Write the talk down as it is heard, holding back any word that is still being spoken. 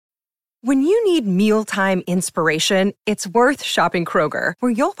When you need mealtime inspiration, it's worth shopping Kroger,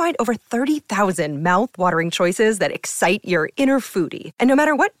 where you'll find over 30,000 mouth-watering choices that excite your inner foodie. And no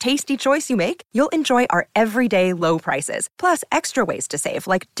matter what tasty choice you make, you'll enjoy our everyday low prices, plus extra ways to save,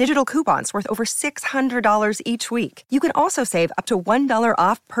 like digital coupons worth over $600 each week. You can also save up to $1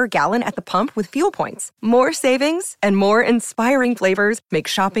 off per gallon at the pump with fuel points. More savings and more inspiring flavors make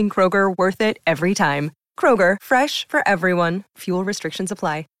shopping Kroger worth it every time. Kroger, fresh for everyone. Fuel restrictions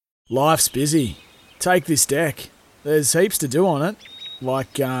apply. Life's busy. Take this deck. There's heaps to do on it,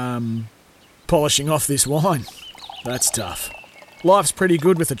 like polishing off this wine. That's tough. Life's pretty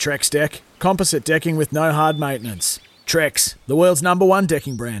good with a Trex deck. Composite decking with no hard maintenance. Trex, the world's #1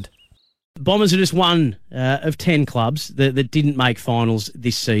 decking brand. Bombers are just one of 10 clubs that didn't make finals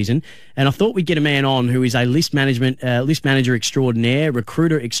this season, and I thought we'd get a man on who is a list manager extraordinaire,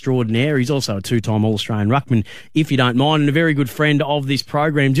 recruiter extraordinaire. He's also a two-time All-Australian ruckman, if you don't mind, and a very good friend of this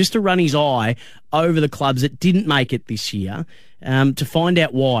program, just to run his eye over the clubs that didn't make it this year, to find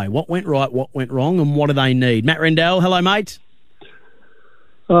out why, what went right, what went wrong, and what do they need. Matt Rendell, hello, mate.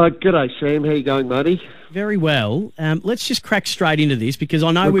 G'day, Sam. How you going, matey? Very well. Let's just crack straight into this, because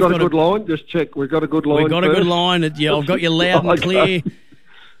I know we've got a good line. Just check. We've got a good line. We've got first. a good line. Yeah, I've got you loud and clear.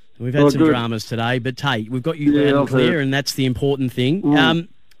 We've had some good. dramas today, but hey, we've got you loud and clear, and that's the important thing.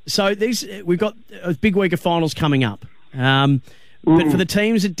 So we've got a big week of finals coming up. But for the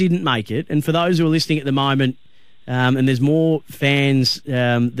teams that didn't make it, and for those who are listening at the moment, and there's more fans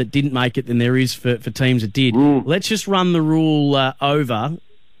that didn't make it than there is for teams that did, let's just run the rule over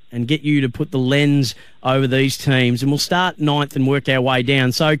and get you to put the lens over these teams, and we'll start ninth and work our way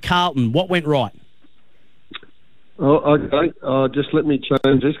down. So, Carlton, what went right? Oh, okay. Just let me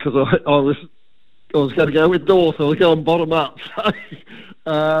change this, because I was going to go with North. I was going bottom up. So,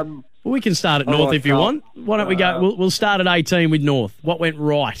 well, we can start at North if you want. Why don't we go? We'll start at 18 with North. What went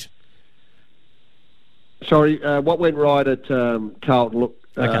right? Sorry, what went right at Carlton? Look,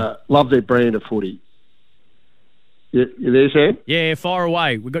 love their brand of footy. You there, Sam? Yeah, fire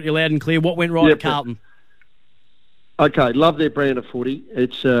away. We've got you loud and clear. What went right at Carlton? Okay, love their brand of footy.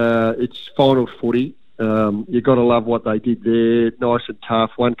 It's finals footy. You've got to love what they did there. Nice and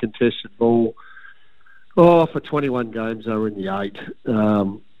tough. One contested ball. For 21 games, they were in the 8.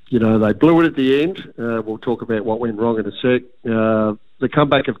 They blew it at the end. We'll talk about what went wrong in a sec. The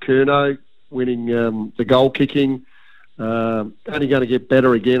comeback of Curnow, winning the goal kicking. Only going to get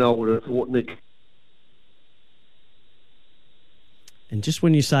better again, I would have thought, Nick. And just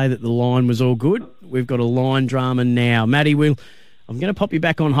when you say that the line was all good, we've got a line drama now. Matty, I'm going to pop you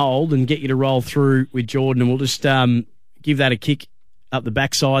back on hold and get you to roll through with Jordan, and we'll just give that a kick up the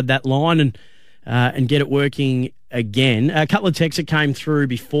backside, that line, and get it working again. A couple of texts that came through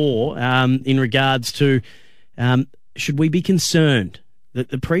before in regards to should we be concerned that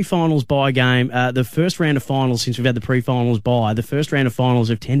the pre-finals bye game, the first round of finals since we've had the pre-finals bye, the first round of finals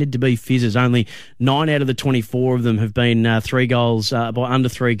have tended to be fizzes. Only 9 out of the 24 of them have been 3 goals by under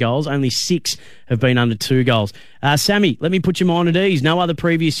 3 goals. Only 6 have been under 2 goals. Sammy, let me put your mind at ease. No other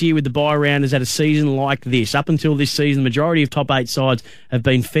previous year with the bye round has had a season like this. Up until this season, the majority of top 8 sides have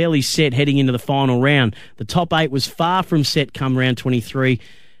been fairly set heading into the final round. The top 8 was far from set come round 23.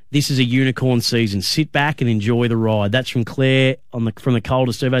 This is a unicorn season. Sit back and enjoy the ride. That's from Claire from the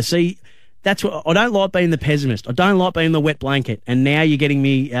coldest survey. See, that's what I don't like being the pessimist. I don't like being the wet blanket. And now you're getting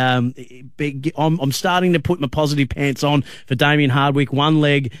me. I'm starting to put my positive pants on for Damien Hardwick, one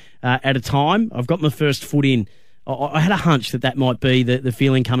leg at a time. I've got my first foot in. I had a hunch that might be the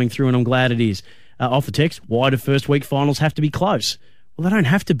feeling coming through, and I'm glad it is. Off the text, why do first week finals have to be close? Well, they don't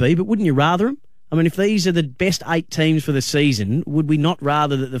have to be, but wouldn't you rather them? I mean, if these are the best 8 teams for the season, would we not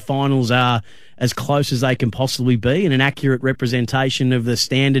rather that the finals are as close as they can possibly be and an accurate representation of the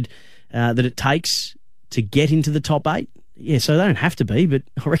standard that it takes to get into the top 8? Yeah, so they don't have to be, but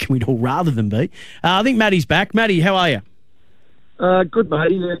I reckon we'd all rather them be. I think Matty's back. Matty, how are you? Good,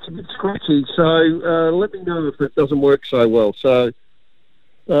 matey. Yeah, it's a bit scratchy, so let me know if it doesn't work so well. So,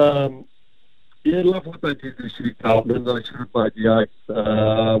 love what they did this year, Carlton. They should have made the 8.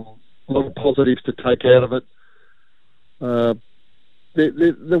 A lot of positives to take out of it.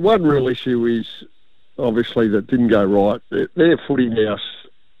 The one real issue is, obviously, that didn't go right. Their footy house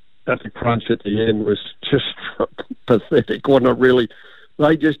at the crunch at the end was just pathetic, wasn't it, really?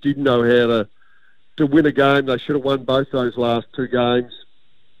 They just didn't know how to win a game. They should have won both those last 2 games.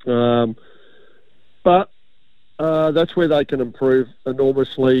 But that's where they can improve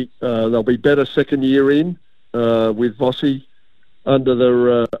enormously. They'll be better second year in with Vossi under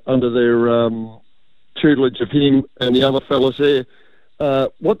their tutelage of him and the other fellas there.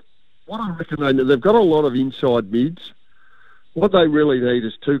 What I reckon they've got a lot of inside mids. what they really need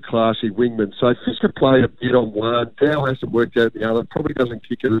is two classy wingmen. So Fisker played a bit on one. Dow hasn't worked out the other. Probably doesn't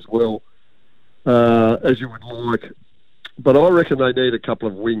kick it as well as you would like. But I reckon they need a couple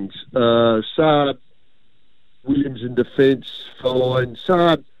of wings. Saad, Williams in defence, fine.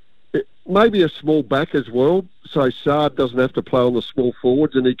 Saad, maybe a small back as well, so Saad doesn't have to play on the small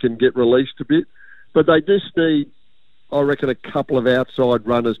forwards and he can get released a bit. But they just need, I reckon, a couple of outside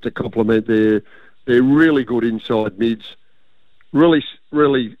runners to complement their really good inside mids. Really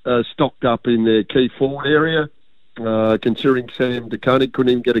stocked up in their key forward area, considering Sam DeConing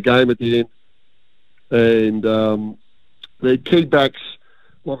couldn't even get a game at the end. And their key backs,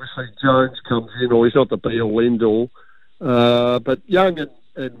 obviously Jones comes in, or he's not the be-all, end-all. But Young and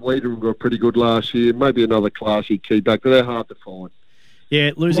Wiedering were pretty good last year. Maybe another classy key back, but they're hard to find.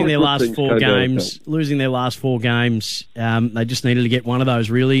 Yeah, losing their last four games. They just needed to get one of those.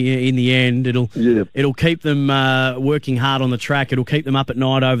 Really, in the end, it'll keep them working hard on the track. It'll keep them up at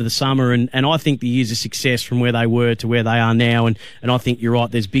night over the summer, and I think the years of success from where they were to where they are now. And I think you're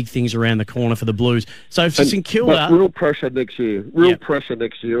right. There's big things around the corner for the Blues. So for St Kilda, real pressure next year. Pressure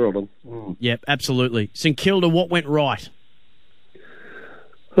next year on them. Mm. Yep, absolutely. St Kilda, what went right?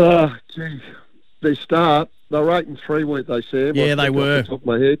 Their start. They were 8-3, weren't they, Sam? Yeah, they were. Off the top of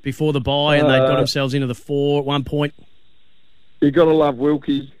my head. Before the bye, and they'd got themselves into the 4 at one point. You got to love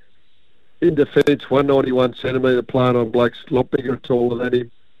Wilkie. In defence, 191 centimetre, playing on blokes a lot bigger and taller than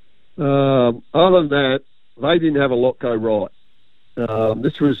him. Other than that, they didn't have a lot go right.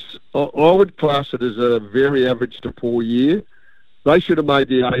 This was, I would class it as a very average to poor year. They should have made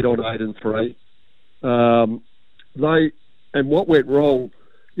the 8 on 8-3. And what went wrong,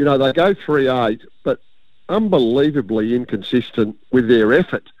 they go 3-8, but unbelievably inconsistent with their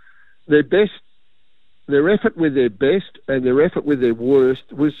effort. Their effort with their best and their effort with their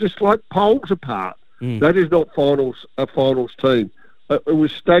worst was just like poles apart. That is not a finals team. It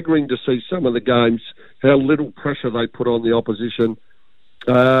was staggering to see some of the games, how little pressure they put on the opposition.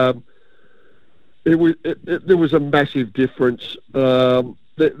 There was a massive difference. They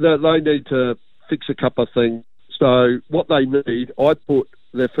need to fix a couple of things. So what they need, I put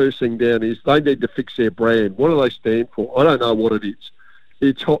their first thing down is they need to fix their brand. What do they stand for? I don't know what it is.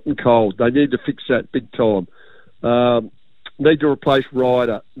 It's hot and cold. They need to fix that big time. Need to replace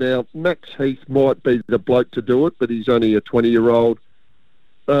Ryder. Now, Max Heath might be the bloke to do it, but he's only a 20-year-old.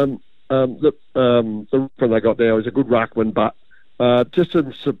 The ruckman they got now is a good ruckman, but just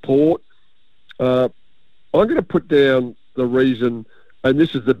some support. I'm going to put down the reason, and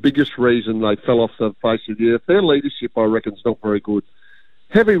this is the biggest reason they fell off the face of the earth. Their leadership, I reckon, is not very good.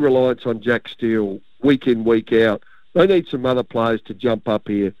 Heavy reliance on Jack Steele, week in, week out. They need some other players to jump up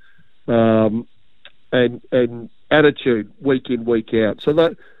here, and attitude, week in, week out. So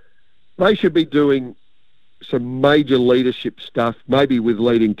that they should be doing some major leadership stuff, maybe with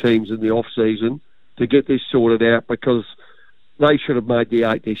leading teams in the off-season, to get this sorted out, because they should have made the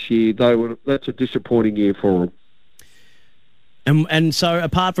 8 this year. That's a disappointing year for them. And so,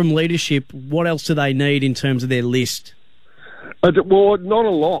 apart from leadership, what else do they need in terms of their list? Well, not a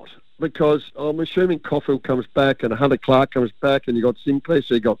lot, because I'm assuming Caulfield comes back and Hunter Clark comes back, and you've got Sinclair,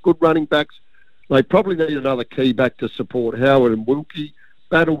 so you've got good running backs. They probably need another key back to support Howard and Wilkie.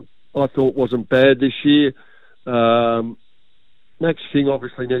 Battle, I thought, wasn't bad this year. Max King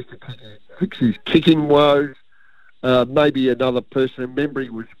obviously needs to fix his kicking woes. Maybe another person. Remember, he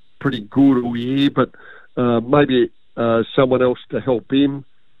was pretty good all year, but maybe someone else to help him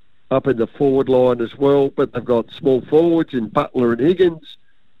up in the forward line as well. But they've got small forwards in Butler and Higgins.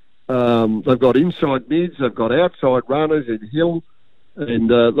 They've got inside mids. They've got outside runners in Hill and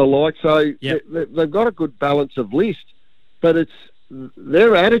the like. So they've got a good balance of list. But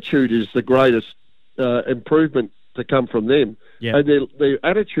their attitude is the greatest improvement to come from them. Yeah. And their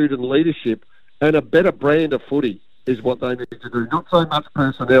attitude and leadership and a better brand of footy is what they need to do. Not so much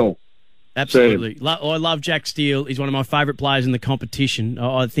personnel. Absolutely. I love Jack Steele. He's one of my favourite players in the competition.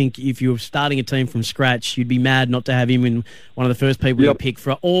 I think if you were starting a team from scratch, you'd be mad not to have him in one of the first people you pick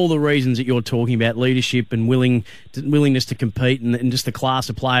for all the reasons that you're talking about, leadership and willingness to compete and just the class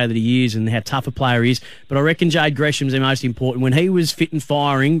of player that he is and how tough a player he is. But I reckon Jade Gresham's the most important. When he was fit and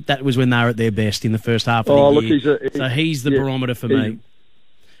firing, that was when they were at their best in the first half of the year. So he's the barometer for me.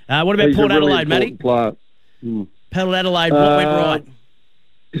 What about Port Adelaide, Matty? Port Adelaide, what went right?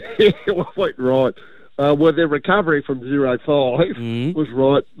 Yeah, what went right? Well, their recovery from 0-5 was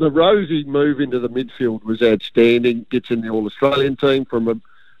right. The Rosie move into the midfield was outstanding. Gets in the All-Australian team from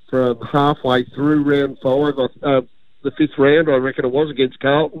halfway through round 5, the 5th round, I reckon it was, against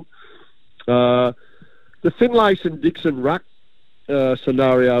Carlton. The Finlayson Dixon ruck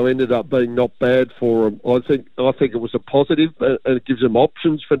scenario ended up being not bad for them. I think it was a positive, and it gives them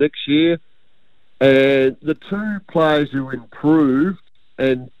options for next year. And the two players who improved,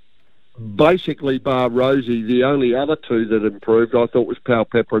 and basically bar Rosie, the only other two that improved, I thought was Powell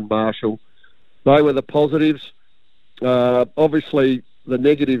Pepper and Marshall. They were the positives. Obviously, the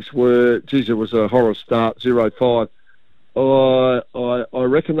negatives were, geez, it was a horror start, 0-5. I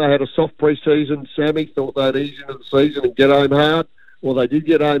reckon they had a soft pre-season. Sammy thought they'd ease into the season and get home hard. Well, they did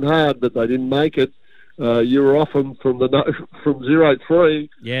get home hard, but they didn't make it. You were off them from 0-3.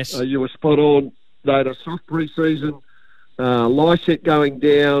 Yes. You were spot on. They had a soft pre-season. Lysette going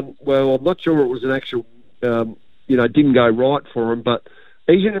down. Well, I'm not sure it was an actual, didn't go right for him, but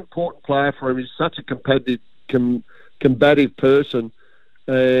he's an important player for him. He's such a combative person,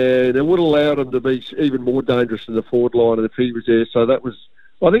 and it would have allowed him to be even more dangerous in the forward line if he was there. So I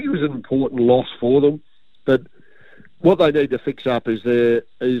think it was an important loss for them. But what they need to fix up is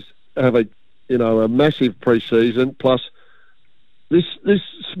have a massive pre-season, plus this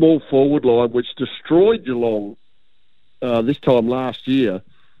small forward line which destroyed Geelong this time last year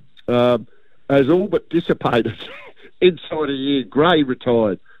has all but dissipated inside a year. Gray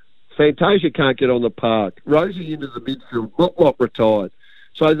retired. Fantasia can't get on the park. Rosie into the midfield. Motlop retired.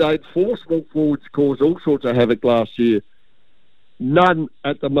 So they had 4 small forwards cause all sorts of havoc last year. None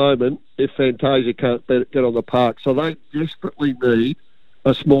at the moment if Fantasia can't get on the park. So they desperately need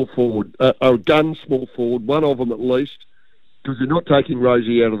a small forward, a gun small forward, one of them at least, because they're not taking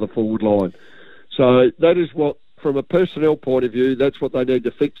Rosie out of the forward line. So that is what, from a personnel point of view, that's what they need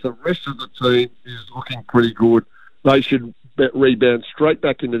to fix. The rest of the team is looking pretty good. They should rebound straight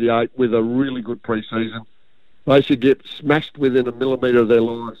back into the 8 with a really good pre-season. They should get smashed within a millimetre of their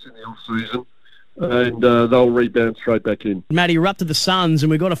lives in the off-season, and they'll rebound straight back in. Matty, you're up to the Suns,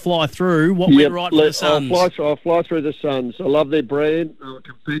 and we've got to fly through. What went right for the Suns? I'll fly through the Suns. I love their brand. They were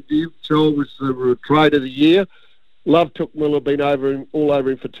competitive. Joel was the trade of the year. Love Took Miller, been all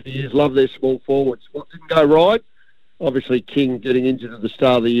over him for 2 years. Love their small forwards. What didn't go right? Obviously, King getting injured at the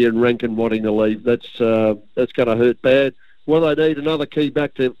start of the year and Rankin wanting to leave. That's going to hurt bad. Well, they need another key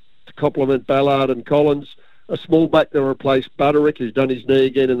back to complement Ballard and Collins. A small back to replace Butterick, who's done his knee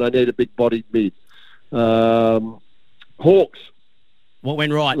again, and they need a big-bodied mid. Hawks. What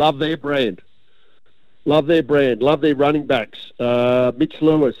went right? Love their brand. Love their running backs. Mitch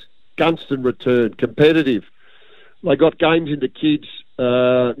Lewis, Gunston returned, competitive. They got games into kids.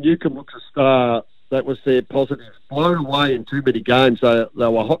 Newcomb looks a star. That was their positive. Blown away in too many games. They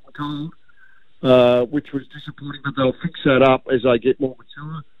were hot and cold, which was disappointing, but they'll fix that up as they get more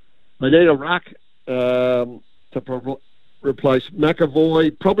mature. They need a ruck to replace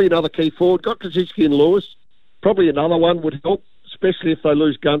McAvoy. Probably another key forward. Got Kaczynski and Lewis. Probably another one would help, especially if they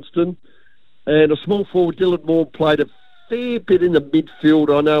lose Gunston. And a small forward, Dylan Moore, played a fair bit in the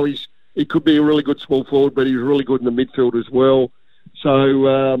midfield. I know he could be a really good small forward, but he's really good in the midfield as well.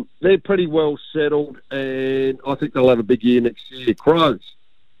 So they're pretty well settled, and I think they'll have a big year next year. Crows.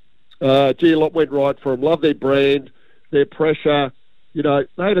 A lot went right for them. Love their brand, their pressure. They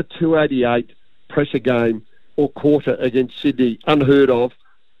had a 288 pressure game or quarter against Sydney, unheard of.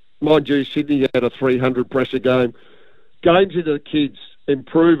 Mind you, Sydney had a 300 pressure game. Games into the kids,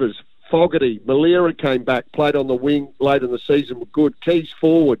 improvers. Fogarty, Malera came back, played on the wing late in the season, were good. Keys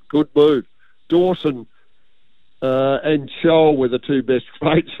forward, good move. Dawson and Scholl were the 2 best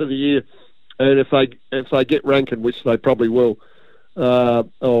rates of the year. And if they get Rankin, which they probably will,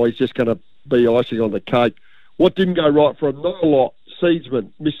 he's just going to be icing on the cake. What didn't go right for him? Not a lot.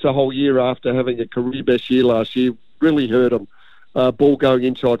 Seedsman missed the whole year after having a career best year last year. Really hurt him. Ball going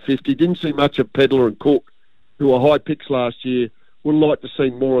inside 50. Didn't see much of Pedler and Cook, who were high picks last year. Would like to see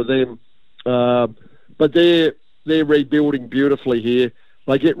more of them. But they're rebuilding beautifully here.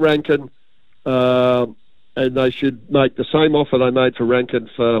 They get Rankin, and they should make the same offer they made for Rankin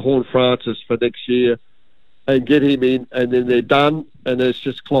for Horn Francis for next year and get him in, and then they're done, and it's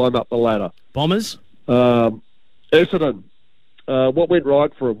just climb up the ladder. Bombers? Essendon. What went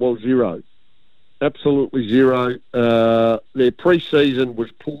right for them? Well, 0. Absolutely 0. Their pre-season was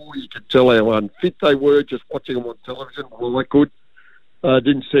poor. You could tell how unfit they were just watching them on television. Well, I could.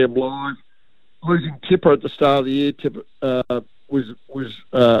 Didn't see them live. Losing Tipper at the start of the year, Tipper was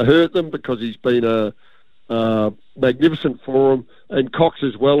hurt them because he's been magnificent for them, and Cox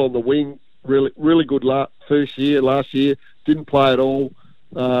as well on the wing. Really good last year. Didn't play at all.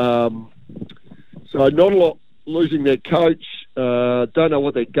 So not a lot. Losing their coach. Don't know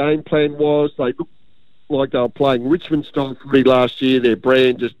what their game plan was. They looked like they were playing Richmond style footy last year. Their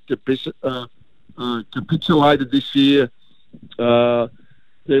brand just capitulated this year. They're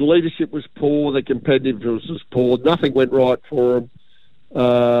Their leadership was poor. Their competitiveness was poor. Nothing went right for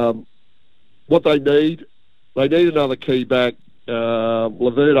them. What they need another key back.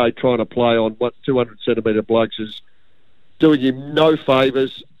 Laverde trying to play on 200-centimetre blokes is doing him no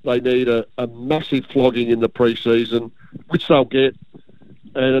favours. They need a massive flogging in the pre-season, which they'll get,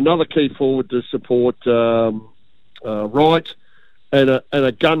 and another key forward to support Wright, and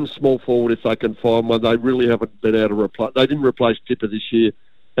a gun small forward if they can find one. They really haven't been able to replace. They didn't replace Tipper this year,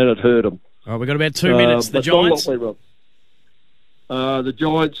 and it hurt them. All right, we've got about 2 minutes. The Giants. The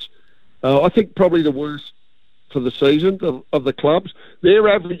Giants, I think probably the worst for the season of the clubs. Their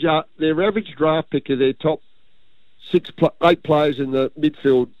average draft pick of their top 8 players in the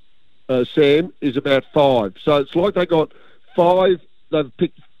midfield, Sam, is about 5. So it's like they got 5. They've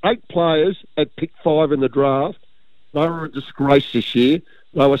picked 8 players and picked 5 in the draft. They were a disgrace this year.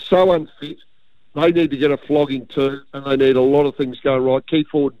 They were so unfit. They need to get a flogging too, and they need a lot of things going right. Key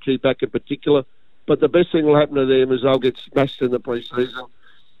forward and key back in particular. But the best thing will happen to them is they'll get smashed in the pre-season.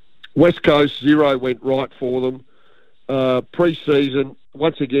 West Coast 0 went right for them. Pre-season,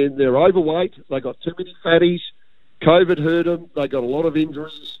 once again, they're overweight. They got too many fatties. COVID hurt them. They got a lot of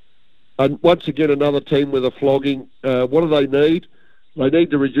injuries. And once again, another team with a flogging. What do they need? They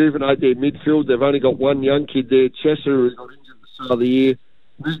need to rejuvenate their midfield. They've only got one young kid there, Chesser, who got injured at the start of the year.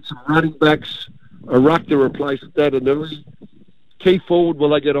 Need some running backs, a ruck to replace Dadanui. Key forward, will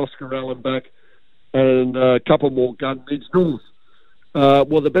they get Oscar Allen back? And a couple more gun mids north.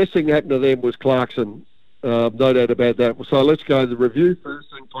 Well, the best thing that happened to them was Clarkson. No doubt about that. So let's go to the review first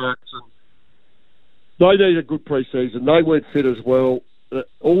thing, Clarkson. They need a good pre-season. They weren't fit as well.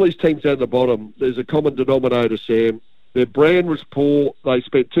 All these teams down the bottom, there's a common denominator, Sam. Their brand was poor. They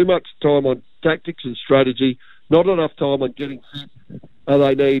spent too much time on tactics and strategy, not enough time on getting fit. And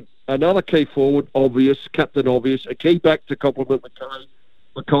they need another key forward, Captain Obvious, a key back to complement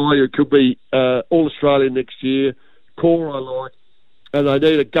Mackay, who could be All-Australian next year. Core I like. And they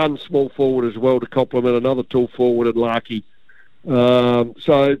need a gun small forward as well to complement another tall forward and Larkey.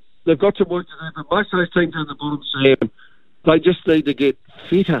 So they've got some work to do. But most of those teams on the bottom, Sam, they just need to get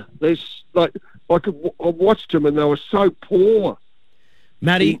fitter. I watched them and they were so poor,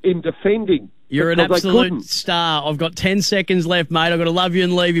 Matty, in defending. You're an absolute star. I've got 10 seconds left, mate. I've got to love you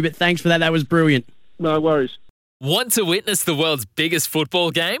and leave you, but thanks for that. That was brilliant. No worries. Want to witness the world's biggest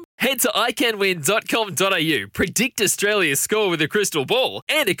football game? Head to iCanWin.com.au, predict Australia's score with a crystal ball,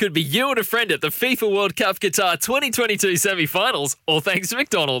 and it could be you and a friend at the FIFA World Cup Qatar 2022 semi-finals, all thanks to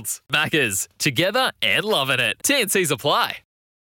McDonald's. Maccas, together and loving it. TNCs apply.